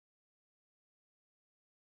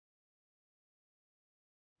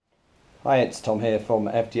Hi, it's Tom here from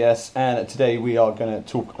FDS, and today we are going to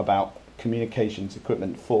talk about communications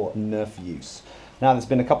equipment for Nerf use. Now, there's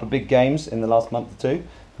been a couple of big games in the last month or two.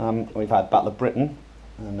 We've had Battle of Britain,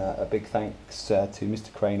 and a big thanks to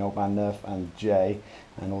Mr. Crane, Old Man Nerf, and Jay,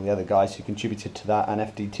 and all the other guys who contributed to that, and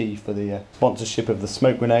FDT for the sponsorship of the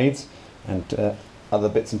smoke grenades and other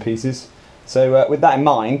bits and pieces. So with that in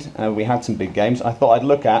mind, we had some big games. I thought I'd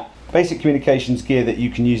look at basic communications gear that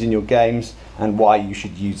you can use in your games and why you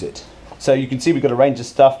should use it. So you can see we've got a range of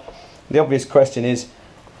stuff. The obvious question is,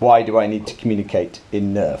 why do I need to communicate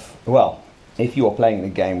in Nerf? Well, if you are playing in a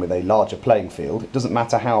game with a larger playing field, it doesn't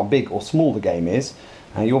matter how big or small the game is,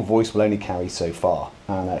 and your voice will only carry so far.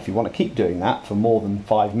 And if you want to keep doing that for more than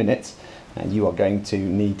 5 minutes, you are going to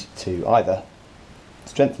need to either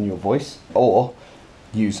strengthen your voice or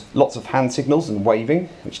use lots of hand signals and waving,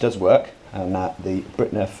 which does work. And the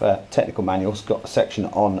BritNerf technical manual's got a section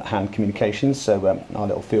on hand communications, so our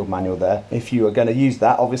little field manual there. If you are going to use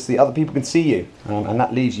that, obviously other people can see you, and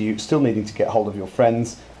that leaves you still needing to get hold of your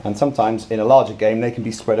friends, and sometimes in a larger game they can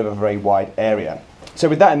be spread over a very wide area. So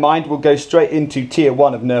with that in mind, we'll go straight into tier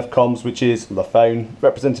 1 of Nerf comms, which is the phone,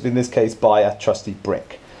 represented in this case by a trusty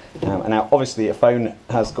brick. And now obviously a phone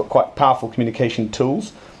has got quite powerful communication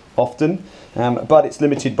tools often, but it's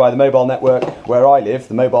limited by the mobile network. Where I live,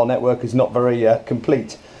 the mobile network is not very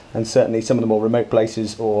complete, and certainly some of the more remote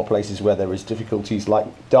places or places where there is difficulties like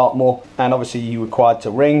Dartmoor, and obviously you're required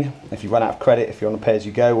to ring if you run out of credit, if you're on a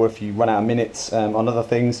pay-as-you-go, or if you run out of minutes on other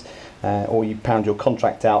things, or you pound your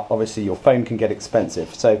contract out. Obviously your phone can get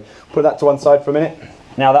expensive, so put that to one side for a minute.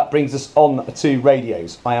 Now that brings us on to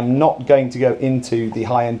radios. I am not going to go into the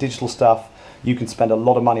high-end digital stuff. You can spend a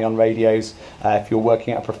lot of money on radios. If you're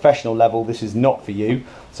working at a professional level, this is not for you.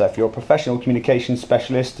 So if you're a professional communications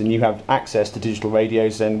specialist and you have access to digital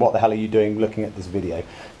radios, then what the hell are you doing looking at this video?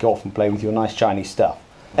 Go off and play with your nice shiny stuff.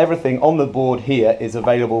 Everything on the board here is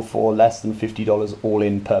available for less than $50 all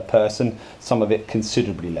in per person, some of it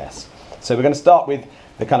considerably less. So we're going to start with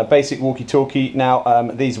the kind of basic walkie-talkie.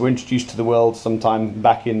 Now, these were introduced to the world sometime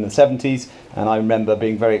back in the 70s, and I remember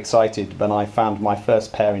being very excited when I found my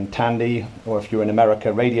first pair in Tandy, or if you're in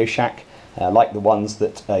America, Radio Shack, like the ones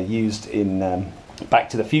that are used in Back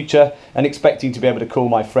to the Future, and expecting to be able to call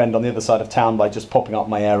my friend on the other side of town by just popping up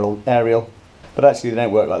my aerial. But actually they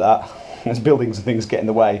don't work like that. There's buildings and things get in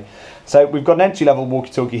the way. So we've got an entry-level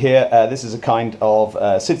walkie-talkie here. This is a kind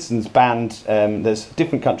of citizens band. There's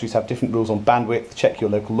different countries have different rules on bandwidth. Check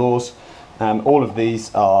your local laws. All of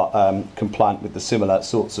these are compliant with the similar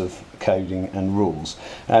sorts of coding and rules.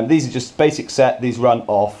 These are just basic set. These run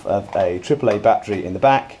off of a AAA battery in the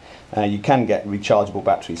back. You can get rechargeable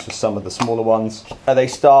batteries for some of the smaller ones. They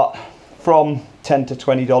start from $10 to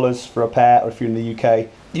 $20 for a pair, or if you're in the UK,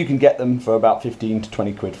 you can get them for about 15 to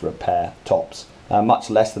 20 quid for a pair, tops. Much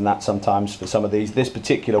less than that sometimes for some of these. This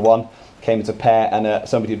particular one came as a pair, and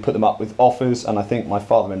somebody had put them up with offers, and I think my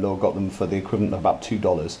father-in-law got them for the equivalent of about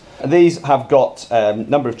 $2. These have got a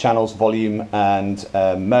number of channels, volume and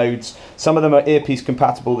modes. Some of them are earpiece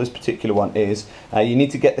compatible. This particular one is. You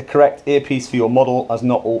need to get the correct earpiece for your model, as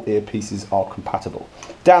not all earpieces are compatible.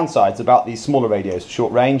 Downsides about these smaller radios: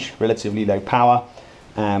 short range, relatively low power,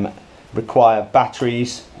 require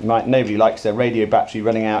batteries. Nobody likes their radio battery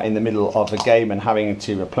running out in the middle of a game and having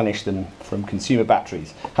to replenish them from consumer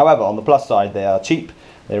batteries. However, on the plus side, they are cheap,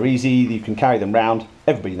 they're easy, you can carry them round,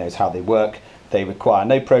 everybody knows how they work, they require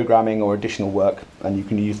no programming or additional work, and you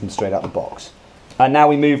can use them straight out the box. And now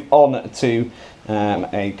we move on to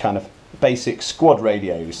a kind of basic squad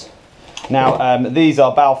radios. Now these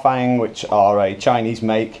are Baofeng, which are a Chinese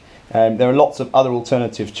make. There are lots of other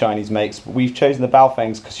alternative Chinese makes, but we've chosen the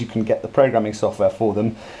Baofengs because you can get the programming software for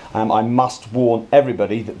them. I must warn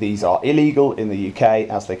everybody that these are illegal in the UK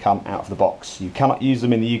as they come out of the box. You cannot use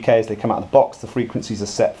them in the UK as they come out of the box. The frequencies are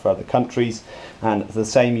set for other countries, and the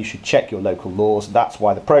same, you should check your local laws. That's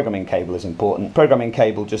why the programming cable is important. Programming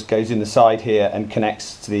cable just goes in the side here and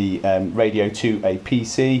connects the radio to a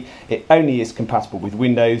PC. It only is compatible with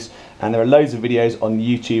Windows, and there are loads of videos on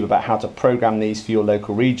YouTube about how to program these for your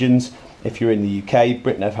local regions. If you're in the UK,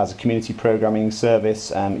 BritNerf has a community programming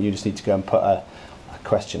service, and you just need to go and put a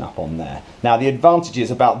question up on there. Now, the advantages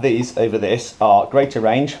about these over this are greater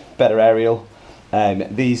range, better aerial.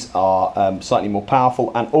 These are slightly more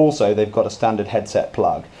powerful, and also they've got a standard headset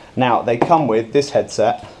plug. Now, they come with this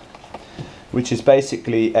headset, which is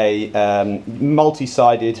basically a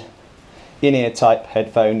multi-sided in-ear type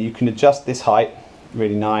headphone. You can adjust this height,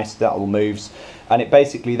 really nice, that all moves, and it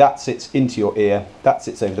basically, that sits into your ear, that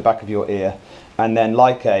sits over the back of your ear, and then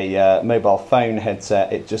like a mobile phone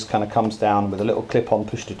headset, it just kind of comes down with a little clip-on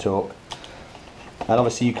push to talk, And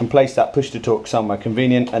obviously you can place that push to talk somewhere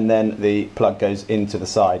convenient, and then the plug goes into the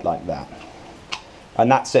side like that. And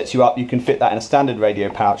that sets you up. You can fit that in a standard radio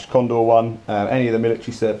pouch, Condor one, any of the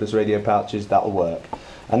military surplus radio pouches, that'll work.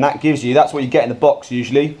 And that gives you, that's what you get in the box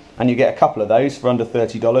usually, and you get a couple of those for under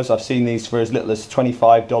 $30. I've seen these for as little as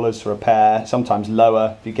 $25 for a pair, sometimes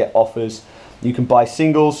lower if you get offers. You can buy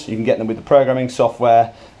singles, you can get them with the programming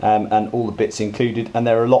software and all the bits included, and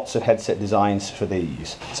there are lots of headset designs for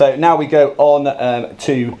these. So now we go on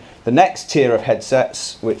to the next tier of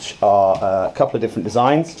headsets, which are a couple of different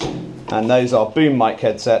designs, and those are boom mic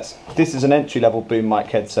headsets. This is an entry-level boom mic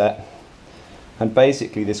headset, and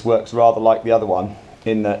basically this works rather like the other one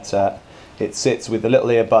in that it sits with a little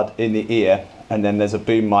earbud in the ear, and then there's a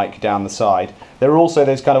boom mic down the side. There are also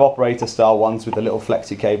those kind of operator style ones with a little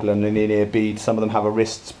flexi cable and an in-ear bead. Some of them have a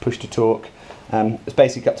wrist push to talk. It's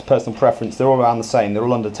basically up to personal preference. They're all around the same. They're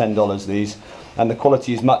all under $10 these, and the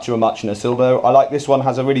quality is much of a muchness. Although I like this one,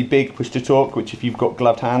 has a really big push to talk, which if you've got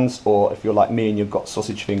gloved hands, or if you're like me and you've got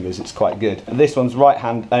sausage fingers, it's quite good. And this one's right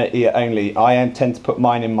hand ear only. I tend to put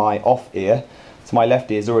mine in my off ear. So my left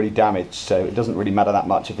ear is already damaged, so it doesn't really matter that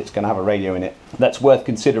much if it's going to have a radio in it. That's worth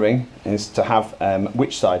considering, is to have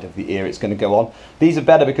which side of the ear it's going to go on. These are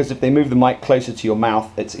better because if they move the mic closer to your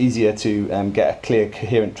mouth, it's easier to get a clear,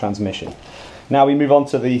 coherent transmission. Now we move on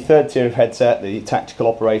to the third tier of headset, the tactical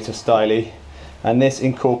operator styly, and this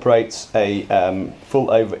incorporates a full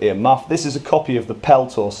over-ear muff. This is a copy of the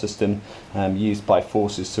Peltor system used by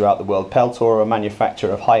forces throughout the world. Peltor are a manufacturer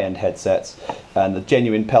of high-end headsets, and the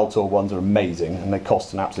genuine Peltor ones are amazing, and they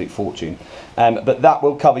cost an absolute fortune. But that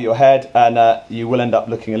will cover your head, and you will end up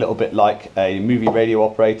looking a little bit like a movie radio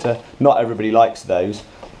operator. Not everybody likes those.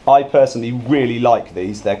 I personally really like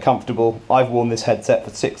these. They're comfortable. I've worn this headset for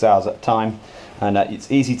 6 hours at a time, and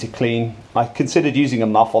it's easy to clean. I considered using a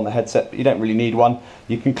muff on the headset, but you don't really need one.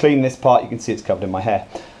 You can clean this part. You can see it's covered in my hair.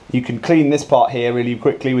 You can clean this part here really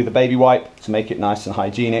quickly with a baby wipe to make it nice and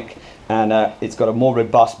hygienic, and it's got a more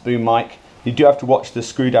robust boom mic. You do have to watch the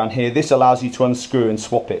screw down here. This allows you to unscrew and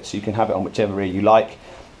swap it, so you can have it on whichever ear you like.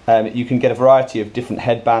 You can get a variety of different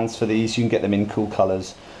headbands for these. You can get them in cool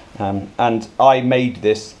colours. And I made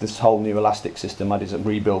this whole new elastic system. I just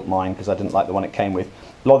rebuilt mine because I didn't like the one it came with.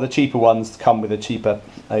 A lot of the cheaper ones come with a cheaper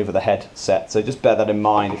over-the-head set, so just bear that in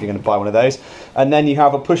mind if you're going to buy one of those. And then you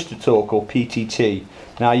have a push-to-talk, or PTT.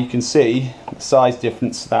 Now you can see the size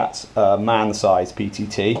difference. That's a man-size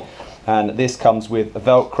PTT, and this comes with a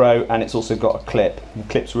Velcro, and it's also got a clip. The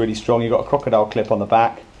clip's really strong. You've got a crocodile clip on the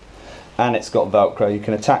back, and it's got Velcro. You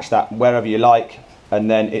can attach that wherever you like,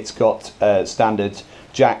 and then it's got a standard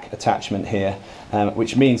jack attachment here,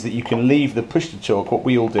 which means that you can leave the push to talk. What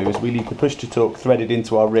we all do is we leave the push to talk threaded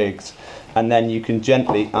into our rigs, and then you can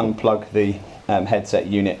gently unplug the headset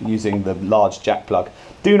unit using the large jack plug.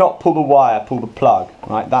 Do not pull the wire, pull the plug,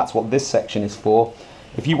 right? That's what this section is for.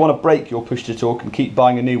 If you want to break your push to talk and keep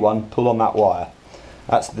buying a new one, pull on that wire.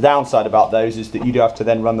 That's the downside about those, is that you do have to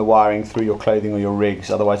then run the wiring through your clothing or your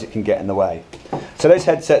rigs, otherwise it can get in the way. So those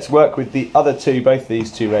headsets work with the other two, both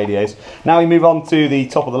these two radios. Now we move on to the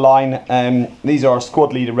top of the line. These are a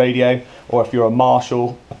squad leader radio, or if you're a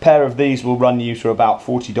marshal, a pair of these will run you for about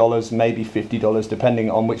 $40, maybe $50,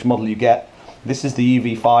 depending on which model you get. This is the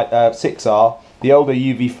UV6R. The older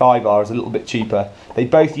UV5R is a little bit cheaper. They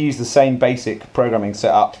both use the same basic programming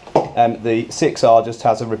setup. The 6R just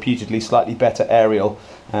has a reputedly slightly better aerial,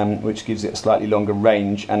 which gives it a slightly longer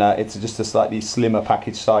range, and it's just a slightly slimmer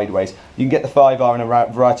package sideways. You can get the 5R in a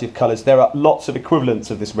variety of colours. There are lots of equivalents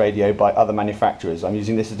of this radio by other manufacturers. I'm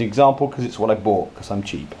using this as an example because it's what I bought, because I'm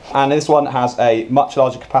cheap. And this one has a much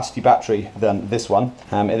larger capacity battery than this one.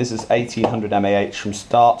 This is 1800 mAh from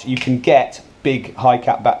start. You can get big high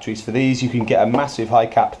cap batteries for these. You can get a massive high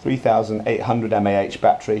cap 3800 mAh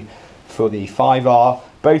battery for the 5R.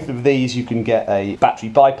 Both of these you can get a battery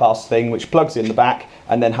bypass thing which plugs in the back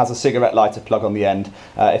and then has a cigarette lighter plug on the end.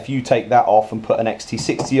 If you take that off and put an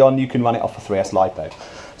XT60 on, you can run it off a 3S LiPo.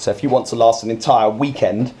 So if you want to last an entire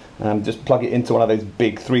weekend, just plug it into one of those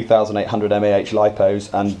big 3800 mAh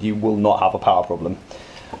LiPos and you will not have a power problem.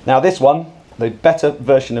 Now this one, the better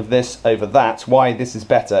version of this over that, why this is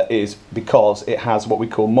better is because it has what we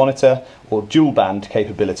call monitor or dual band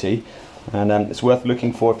capability, and it's worth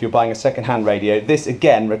looking for if you're buying a second-hand radio. This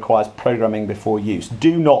again requires programming before use.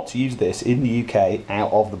 Do not use this in the UK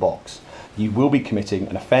out of the box. You will be committing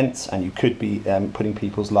an offence, and you could be putting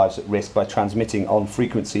people's lives at risk by transmitting on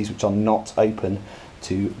frequencies which are not open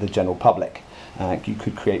to the general public. You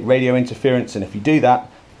could create radio interference, and if you do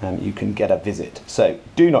that, you can get a visit. So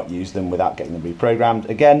do not use them without getting them reprogrammed.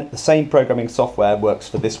 Again, the same programming software works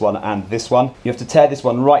for this one and this one. You have to tear this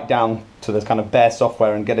one right down to the kind of bare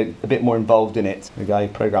software and get a bit more involved in it. The guy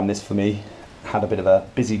who programmed this for me had a bit of a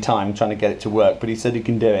busy time trying to get it to work, but he said he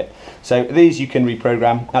can do it. So these you can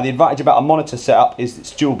reprogram. Now the advantage about a monitor setup is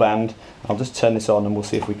it's dual band. I'll just turn this on and we'll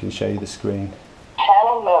see if we can show you the screen.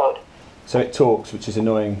 Channel mode. So it talks, which is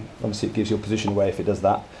annoying. Obviously it gives your position away if it does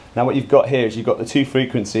that. Now what you've got here is you've got the two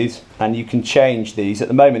frequencies and you can change these. At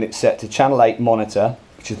the moment it's set to channel 8 monitor,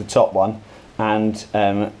 which is the top one, and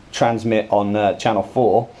transmit on channel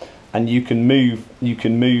 4, and you can move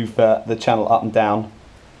the channel up and down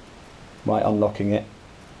by unlocking it.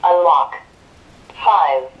 Unlock.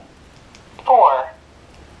 5. 4.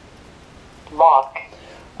 Lock.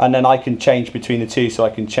 And then I can change between the two, so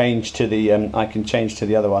I can change to the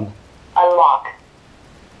other one. Unlock.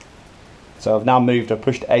 So I've now moved, I've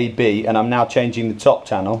pushed A, B, and I'm now changing the top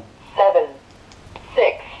channel. 7.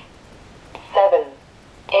 6. 7.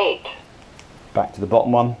 8. Back to the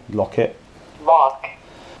bottom one, lock it. Lock.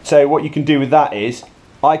 So what you can do with that is,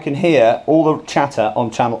 I can hear all the chatter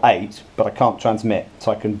on channel 8, but I can't transmit.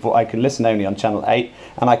 So I can listen only on channel 8,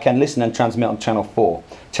 and I can listen and transmit on channel 4.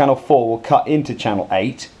 Channel 4 will cut into channel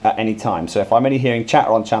 8 at any time. So if I'm only hearing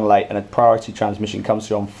chatter on channel 8 and a priority transmission comes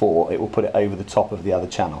through on 4, it will put it over the top of the other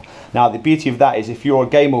channel. Now the beauty of that is if you're a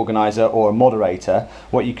game organizer or a moderator,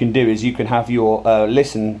 what you can do is you can have your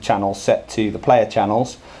listen channel set to the player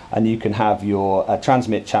channels, and you can have your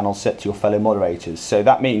transmit channel set to your fellow moderators. So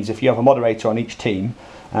that means if you have a moderator on each team,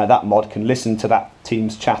 that mod can listen to that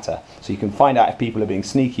team's chatter. So you can find out if people are being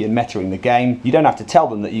sneaky and metaing the game. You don't have to tell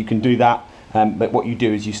them that you can do that, but what you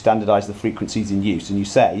do is you standardize the frequencies in use, and you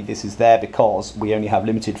say this is there because we only have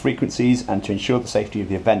limited frequencies, and to ensure the safety of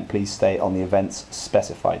the event, please stay on the event's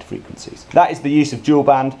specified frequencies. That is the use of dual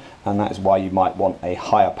band, and that is why you might want a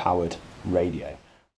higher powered radio.